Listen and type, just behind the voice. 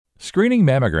Screening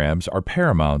mammograms are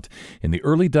paramount in the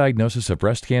early diagnosis of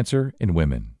breast cancer in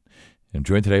women. I'm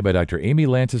joined today by Dr. Amy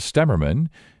Lantis-Stemmerman.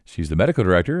 She's the medical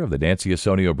director of the Nancy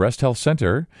Asonio Breast Health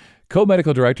Center,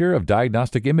 co-medical director of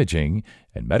diagnostic imaging,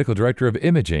 and medical director of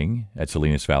imaging at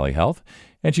Salinas Valley Health.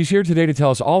 And she's here today to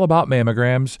tell us all about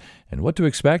mammograms and what to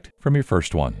expect from your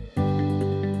first one.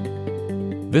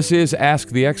 This is Ask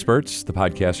the Experts, the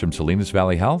podcast from Salinas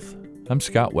Valley Health. I'm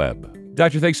Scott Webb.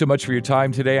 Doctor, thanks so much for your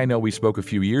time today. I know we spoke a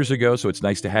few years ago, so it's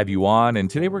nice to have you on. And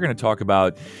today we're going to talk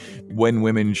about when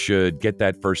women should get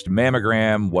that first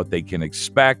mammogram, what they can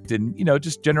expect, and,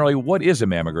 just generally, what is a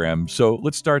mammogram? So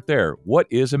let's start there. What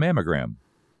is a mammogram?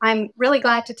 I'm really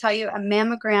glad to tell you a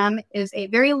mammogram is a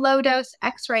very low-dose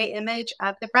X-ray image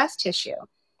of the breast tissue.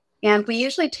 And we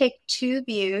usually take two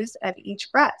views of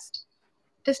each breast.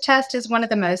 This test is one of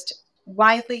the most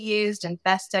widely used and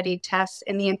best studied tests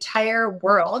in the entire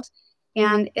world.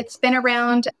 And it's been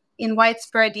around in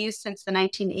widespread use since the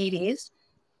 1980s.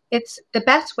 It's the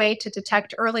best way to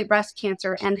detect early breast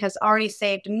cancer and has already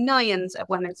saved millions of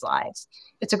women's lives.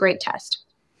 It's a great test.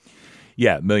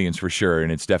 Yeah, millions for sure.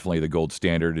 And it's definitely the gold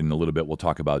standard. In a little bit, we'll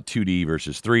talk about 2D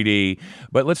versus 3D.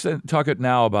 But let's talk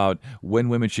now about when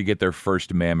women should get their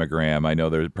first mammogram. I know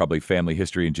there's probably family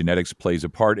history and genetics plays a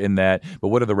part in that. But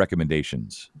what are the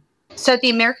recommendations? So the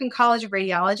American College of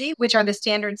Radiology, which are the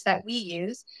standards that we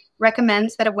use,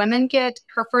 recommends that a woman get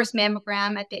her first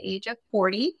mammogram at the age of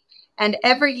 40 and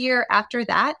every year after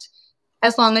that,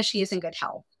 as long as she is in good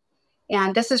health.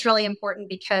 And this is really important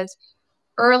because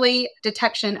early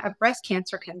detection of breast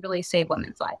cancer can really save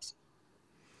women's lives.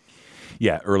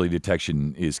 Yeah, early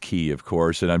detection is key, of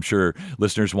course. And I'm sure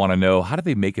listeners want to know, how do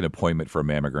they make an appointment for a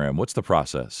mammogram? What's the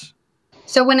process?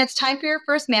 So when it's time for your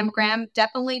first mammogram,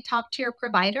 definitely talk to your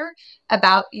provider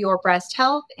about your breast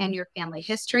health and your family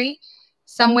history.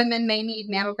 Some women may need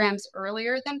mammograms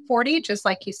earlier than 40, just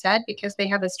like you said, because they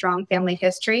have a strong family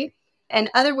history. And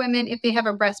other women, if they have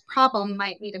a breast problem,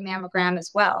 might need a mammogram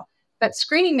as well. But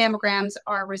screening mammograms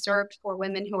are reserved for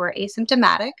women who are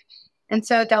asymptomatic. And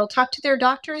so they'll talk to their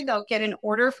doctor, they'll get an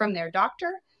order from their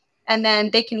doctor, and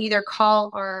then they can either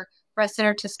call our breast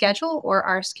center to schedule, or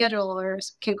our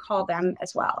schedulers can call them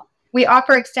as well. We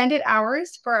offer extended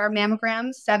hours for our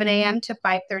mammograms, 7 a.m. to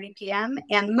 5:30 p.m.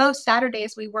 And most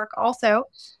Saturdays we work also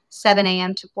 7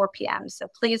 a.m. to 4 p.m. So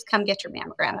please come get your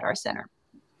mammogram at our center.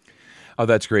 Oh,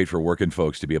 that's great for working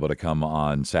folks to be able to come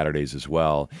on Saturdays as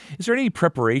well. Is there any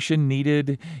preparation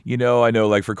needed? I know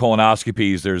like for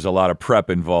colonoscopies, there's a lot of prep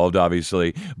involved,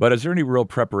 obviously. But is there any real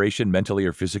preparation mentally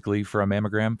or physically for a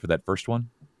mammogram for that first one?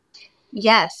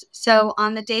 Yes. So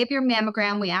on the day of your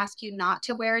mammogram, we ask you not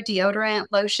to wear deodorant,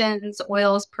 lotions,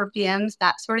 oils, perfumes,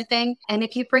 that sort of thing. And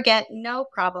if you forget, no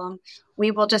problem.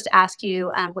 We will just ask you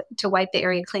to wipe the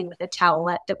area clean with a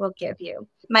towelette that we'll give you.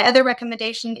 My other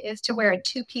recommendation is to wear a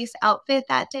two-piece outfit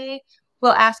that day.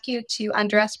 We'll ask you to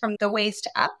undress from the waist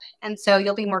up, and so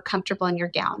you'll be more comfortable in your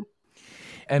gown.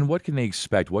 And what can they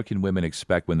expect? What can women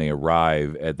expect when they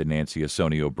arrive at the Nancy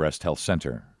Asonio Breast Health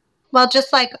Center? Well,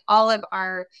 just like all of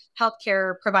our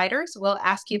healthcare providers, we'll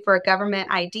ask you for a government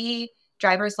ID,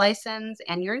 driver's license,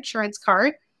 and your insurance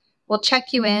card. We'll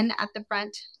check you in at the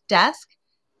front desk,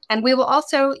 and we will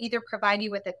also either provide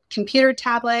you with a computer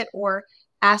tablet or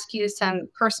ask you some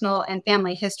personal and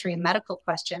family history and medical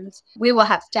questions. We will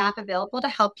have staff available to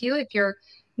help you if you're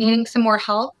needing some more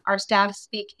help. Our staff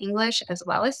speak English as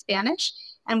well as Spanish,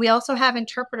 and we also have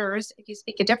interpreters if you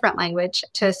speak a different language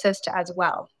to assist as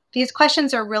well. These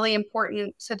questions are really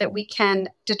important so that we can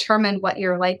determine what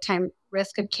your lifetime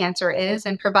risk of cancer is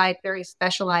and provide very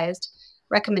specialized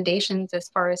recommendations as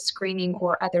far as screening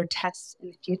or other tests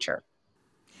in the future.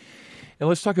 And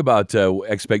let's talk about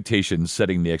expectations,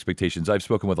 setting the expectations. I've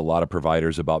spoken with a lot of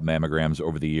providers about mammograms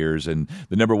over the years, and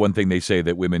the number one thing they say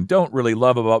that women don't really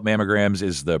love about mammograms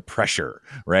is the pressure,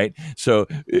 right? So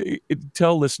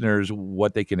tell listeners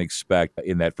what they can expect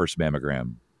in that first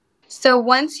mammogram. So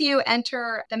once you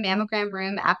enter the mammogram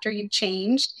room after you've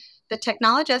changed, the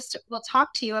technologist will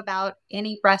talk to you about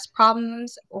any breast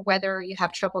problems or whether you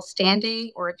have trouble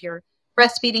standing or if you're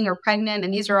breastfeeding or pregnant.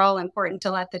 And these are all important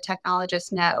to let the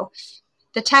technologist know.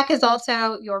 The tech is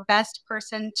also your best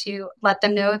person to let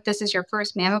them know if this is your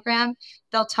first mammogram.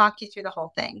 They'll talk you through the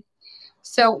whole thing.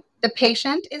 So the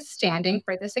patient is standing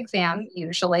for this exam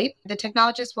usually. The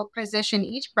technologist will position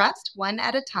each breast one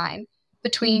at a time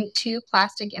between two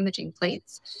plastic imaging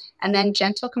plates, and then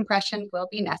gentle compression will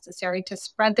be necessary to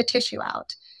spread the tissue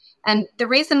out. And the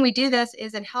reason we do this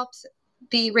is it helps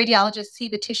the radiologist see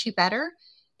the tissue better.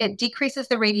 It decreases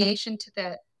the radiation to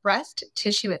the breast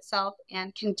tissue itself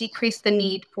and can decrease the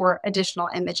need for additional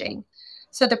imaging.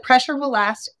 So the pressure will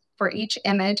last for each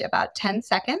image about 10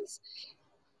 seconds.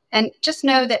 And just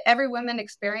know that every woman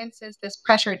experiences this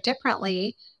pressure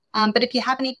differently. But if you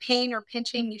have any pain or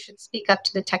pinching, you should speak up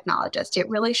to the technologist. It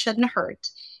really shouldn't hurt.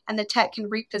 And the tech can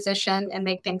reposition and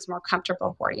make things more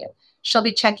comfortable for you. She'll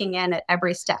be checking in at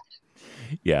every step.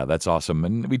 Yeah, that's awesome.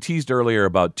 And we teased earlier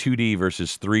about 2D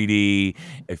versus 3D.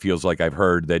 It feels like I've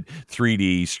heard that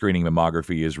 3D screening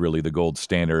mammography is really the gold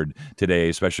standard today,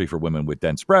 especially for women with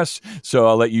dense breasts. So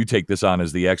I'll let you take this on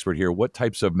as the expert here. What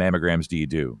types of mammograms do you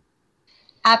do?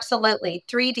 Absolutely.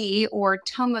 3D or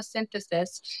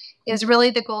tomosynthesis is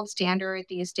really the gold standard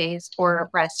these days for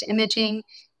breast imaging.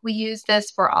 We use this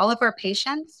for all of our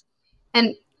patients.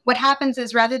 And what happens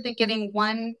is rather than getting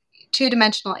one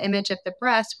two-dimensional image of the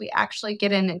breast, we actually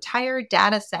get an entire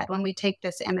data set when we take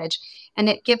this image. And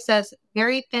it gives us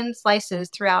very thin slices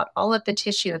throughout all of the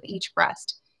tissue of each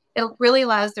breast. It really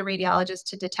allows the radiologist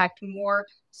to detect more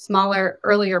smaller,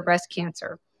 earlier breast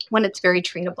cancer when it's very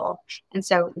treatable. And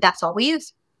so that's all we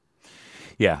use.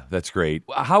 Yeah, that's great.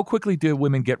 How quickly do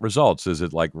women get results? Is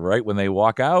it like right when they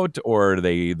walk out, or do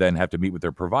they then have to meet with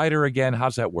their provider again?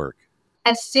 How's that work?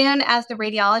 As soon as the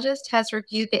radiologist has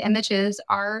reviewed the images,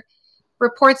 our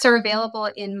reports are available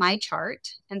in my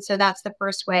chart. And so that's the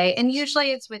first way. And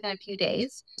usually it's within a few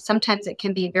days. Sometimes it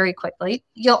can be very quickly.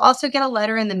 You'll also get a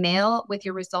letter in the mail with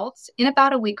your results in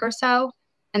about a week or so.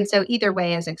 And so either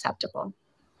way is acceptable.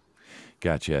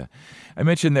 Gotcha. I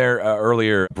mentioned there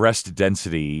earlier breast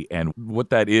density and what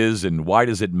that is and why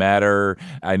does it matter.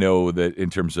 I know that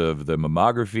in terms of the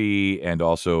mammography and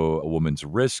also a woman's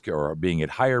risk or being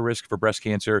at higher risk for breast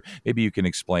cancer, maybe you can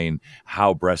explain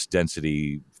how breast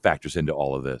density factors into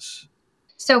all of this.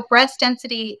 So breast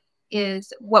density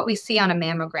is what we see on a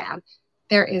mammogram.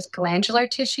 There is glandular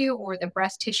tissue or the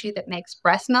breast tissue that makes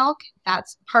breast milk.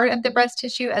 That's part of the breast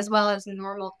tissue, as well as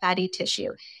normal fatty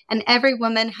tissue. And every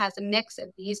woman has a mix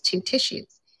of these two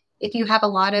tissues. If you have a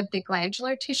lot of the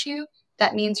glandular tissue,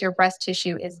 that means your breast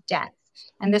tissue is dense.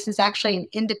 And this is actually an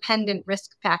independent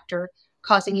risk factor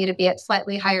causing you to be at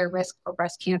slightly higher risk for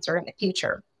breast cancer in the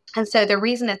future. And so the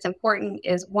reason it's important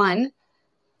is one,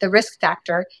 the risk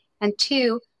factor, and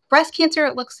two, breast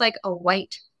cancer looks like a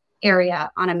white area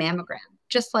on a mammogram,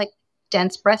 just like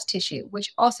dense breast tissue,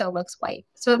 which also looks white.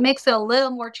 So it makes it a little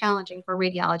more challenging for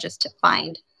radiologists to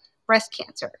find breast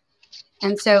cancer.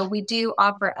 And so we do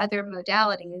offer other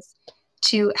modalities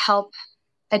to help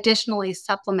additionally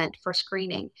supplement for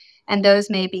screening. And those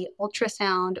may be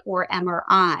ultrasound or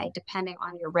MRI, depending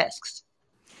on your risks.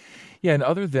 Yeah, and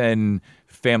other than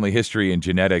family history and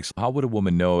genetics, how would a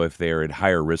woman know if they're at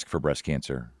higher risk for breast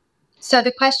cancer? So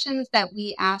the questions that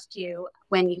we ask you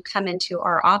when you come into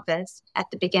our office at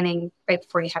the beginning, right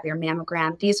before you have your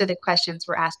mammogram, these are the questions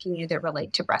we're asking you that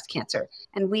relate to breast cancer.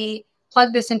 And we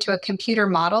plug this into a computer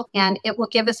model and it will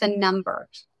give us a number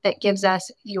that gives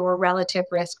us your relative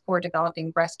risk for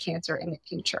developing breast cancer in the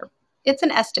future. It's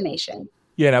an estimation.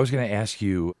 Yeah, and I was going to ask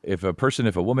you if a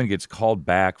woman gets called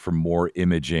back for more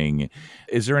imaging,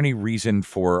 is there any reason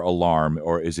for alarm?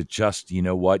 Or is it just, you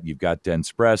know what, you've got dense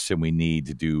breasts and we need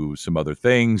to do some other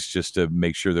things just to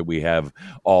make sure that we have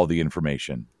all the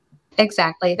information?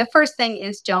 Exactly. The first thing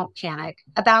is don't panic.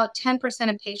 About 10%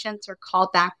 of patients are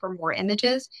called back for more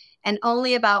images, and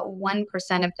only about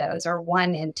 1% of those, or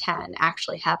 1 in 10,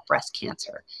 actually have breast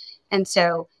cancer. And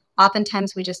so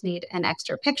oftentimes we just need an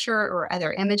extra picture or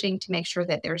other imaging to make sure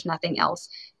that there's nothing else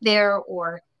there,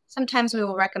 or sometimes we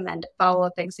will recommend a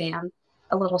follow-up exam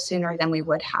a little sooner than we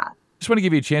would have. Just want to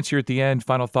give you a chance here at the end.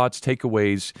 Final thoughts,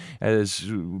 takeaways as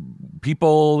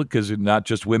people, because not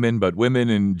just women, but women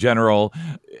in general,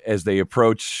 as they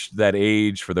approach that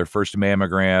age for their first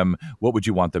mammogram, what would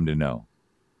you want them to know?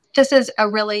 This is a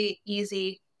really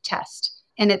easy test,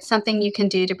 and it's something you can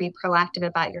do to be proactive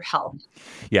about your health.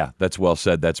 Yeah, that's well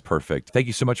said. That's perfect. Thank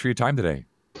you so much for your time today.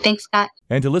 Thanks, Scott.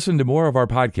 And to listen to more of our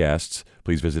podcasts,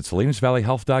 please visit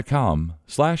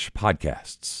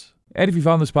SalinasValleyHealth.com/podcasts. And if you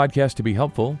found this podcast to be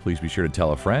helpful, please be sure to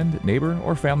tell a friend, neighbor,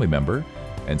 or family member,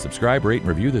 and subscribe, rate, and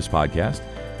review this podcast,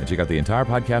 and check out the entire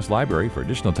podcast library for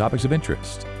additional topics of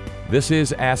interest. This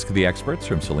is Ask the Experts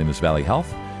from Salinas Valley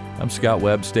Health. I'm Scott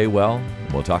Webb. Stay well,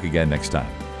 and we'll talk again next time.